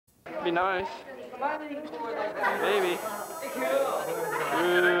Be nice. Maybe.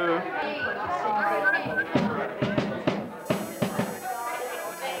 Ooh.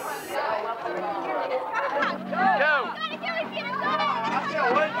 Go! I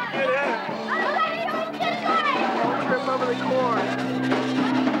can't wait to get in. Don't trip over the cord.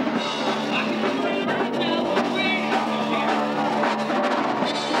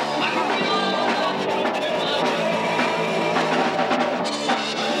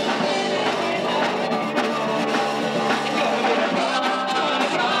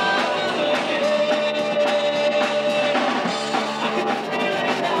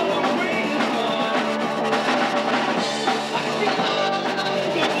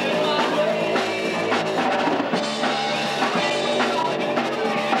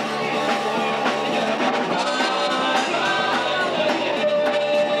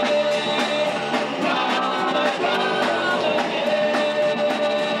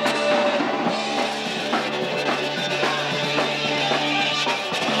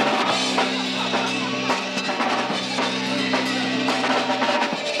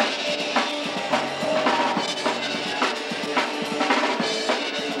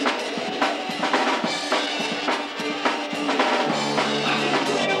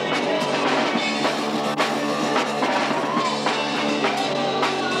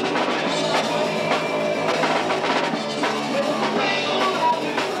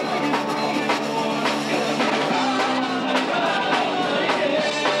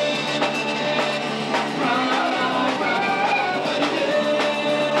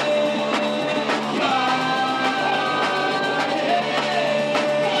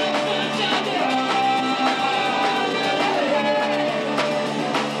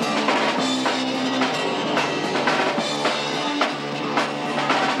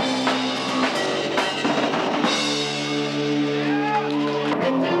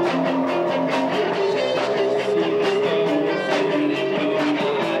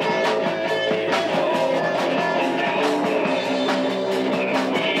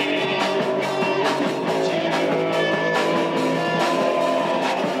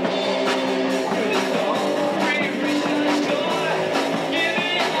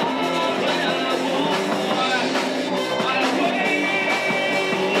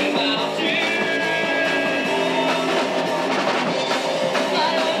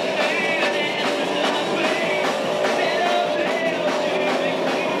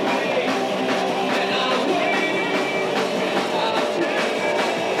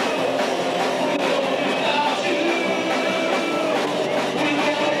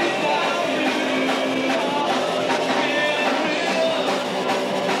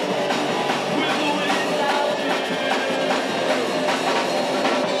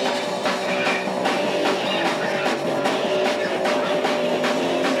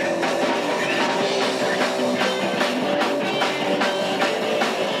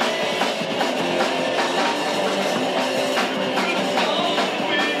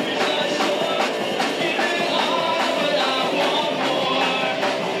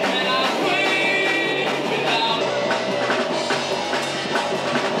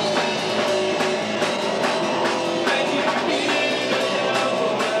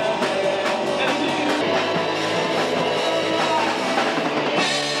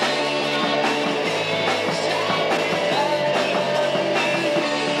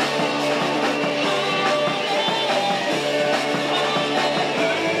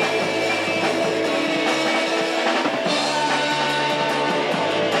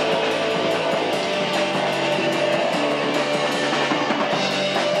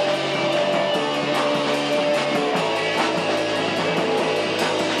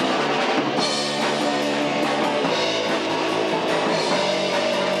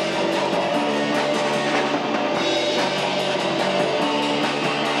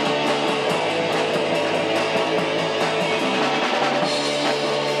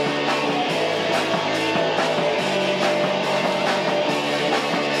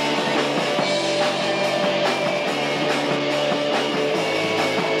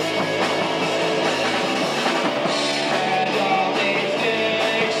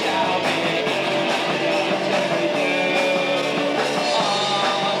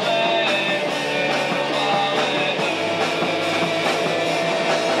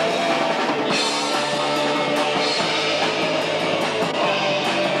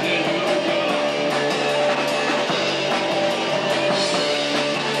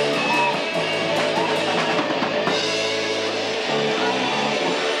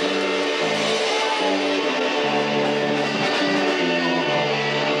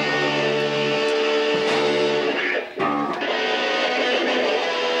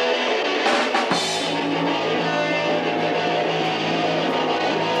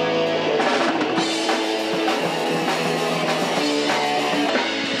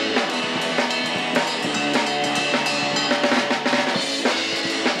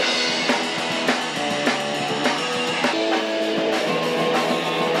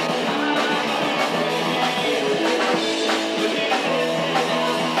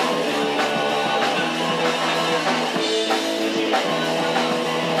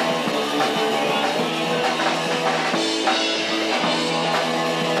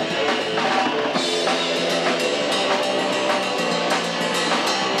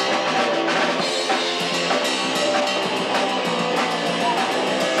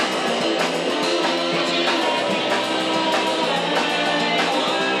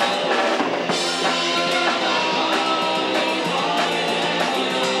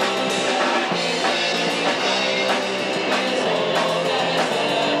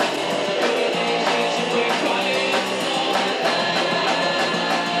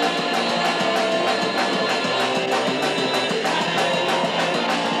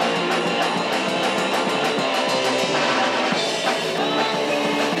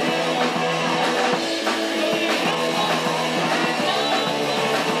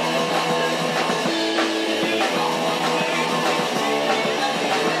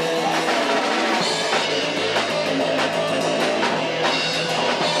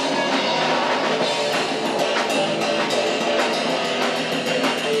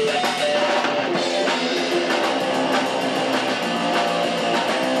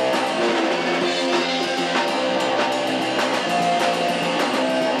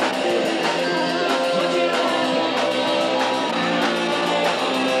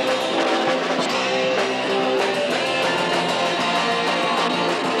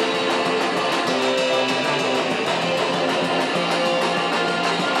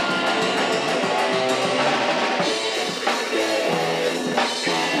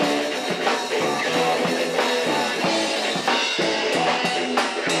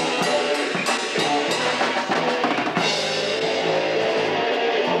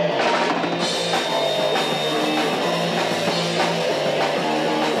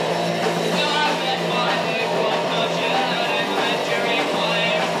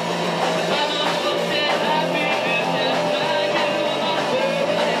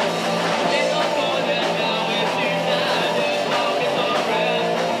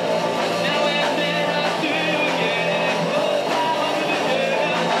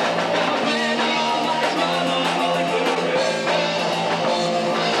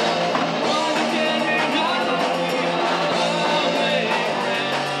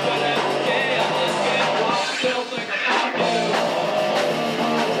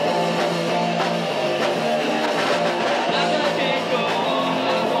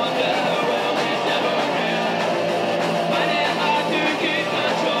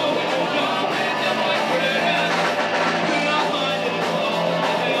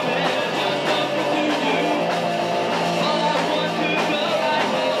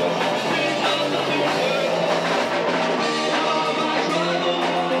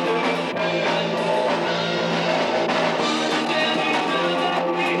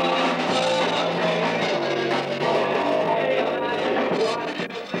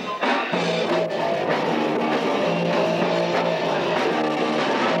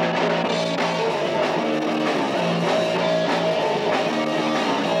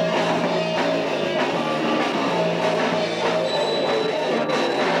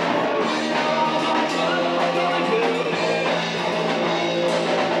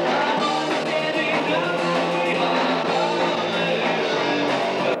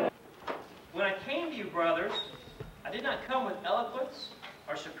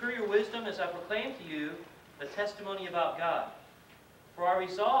 superior wisdom as I proclaim to you the testimony about God. For I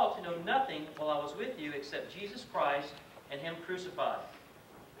resolved to know nothing while I was with you except Jesus Christ and Him crucified.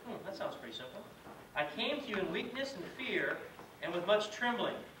 That sounds pretty simple. I came to you in weakness and fear and with much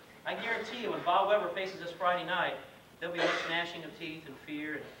trembling. I guarantee you when Bob Weber faces us Friday night, there'll be much gnashing of teeth and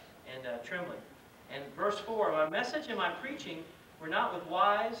fear and trembling. And verse 4, my message and my preaching were not with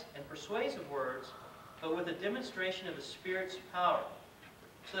wise and persuasive words, but with a demonstration of the Spirit's power,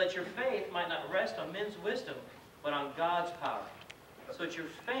 so that your faith might not rest on men's wisdom, but on God's power. So that your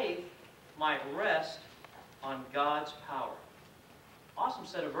faith might rest on God's power. Awesome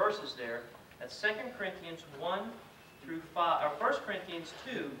set of verses there. That's 2 Corinthians 1 through 5, or 1 Corinthians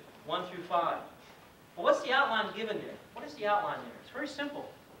 2, 1 through 5. Well, what's the outline given there? What is the outline there? It's very simple.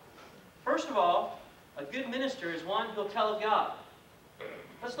 First of all, a good minister is one who'll tell of God.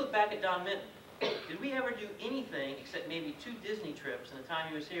 Let's look back at Don Minton. Did we ever do anything except maybe 2 Disney trips in the time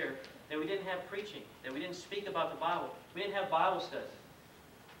he was here that we didn't have preaching, that we didn't speak about the Bible? We didn't have Bible study.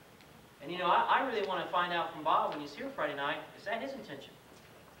 And you know, I really want to find out from Bob when he's here Friday night, is that his intention?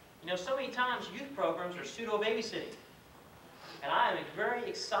 You know, so many times youth programs are pseudo-babysitting. And I am very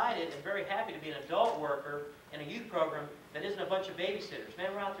excited and very happy to be an adult worker in a youth program that isn't a bunch of babysitters.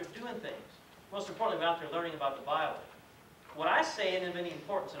 Man, we're out there doing things. Most importantly, we're out there learning about the Bible. What I say isn't of any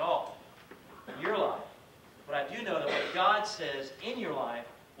importance at all in your life. But I do know that what God says in your life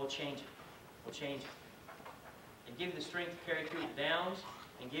will change it. Will change it. And give you the strength to carry through the downs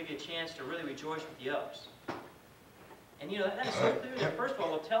and give you a chance to really rejoice with the ups. And you know, that is so clear there. First of all,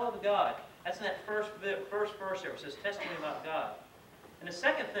 we'll tell of God. That's in that first verse there. It says testimony about God. And the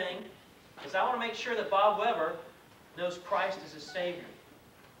second thing is I want to make sure that Bob Weber knows Christ as his Savior.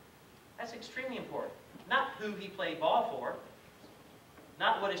 That's extremely important. Not who he played ball for.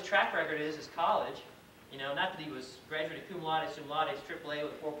 Not what his track record is as college. You know, not that he was graduated cum laude, AAA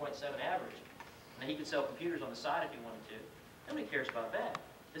with a 4.7 average. And he could sell computers on the side if he wanted to. Nobody cares about that.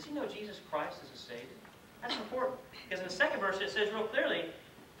 Does he know Jesus Christ as his Savior? That's important. Because in the second verse it says real clearly,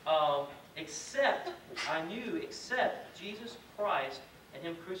 except Jesus Christ and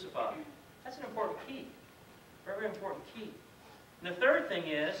Him crucified. That's an important key. Very, very important key. And the third thing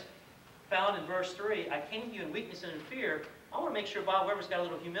is, found in verse 3, I came to you in weakness and in fear. I want to make sure Bob Weber's got a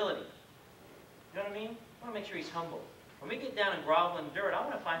little humility. You know what I mean? I want to make sure he's humble. When we get down and grovel in the dirt, I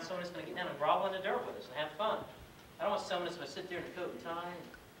want to find someone that's going to get down and grovel in the dirt with us and have fun. I don't want someone that's going to sit there in a coat and tie and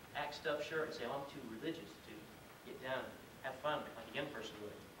act stuffed shirt and say, oh, I'm too religious to get down and have fun like a young person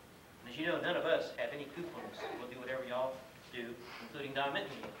would. And as you know, none of us have any coupons. We'll do whatever y'all do, including Don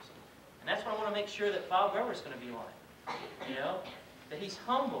Minton games. And that's what I want to make sure that Bob Weber's going to be like. You know? That he's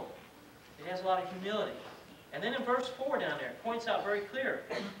humble. That he has a lot of humility. And then in verse 4 down there, it points out very clear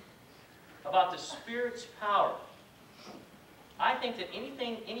about the Spirit's power. I think that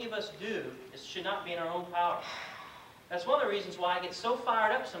anything any of us do should not be in our own power. That's one of the reasons why I get so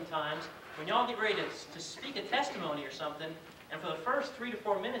fired up sometimes when y'all get ready to speak a testimony or something, and for the first 3 to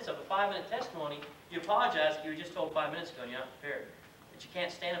 4 minutes of a 5-minute testimony, you apologize if you were just told 5 minutes ago and you're not prepared. That you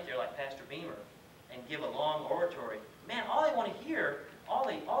can't stand up there like Pastor Beamer and give a long oratory. Man, all they want to hear, all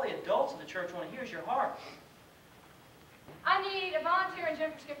the adults in the church want to hear is your heart. I need a volunteer and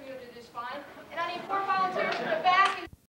Jennifer Skipper, you'll do this fine. And I need 4 volunteers in the back.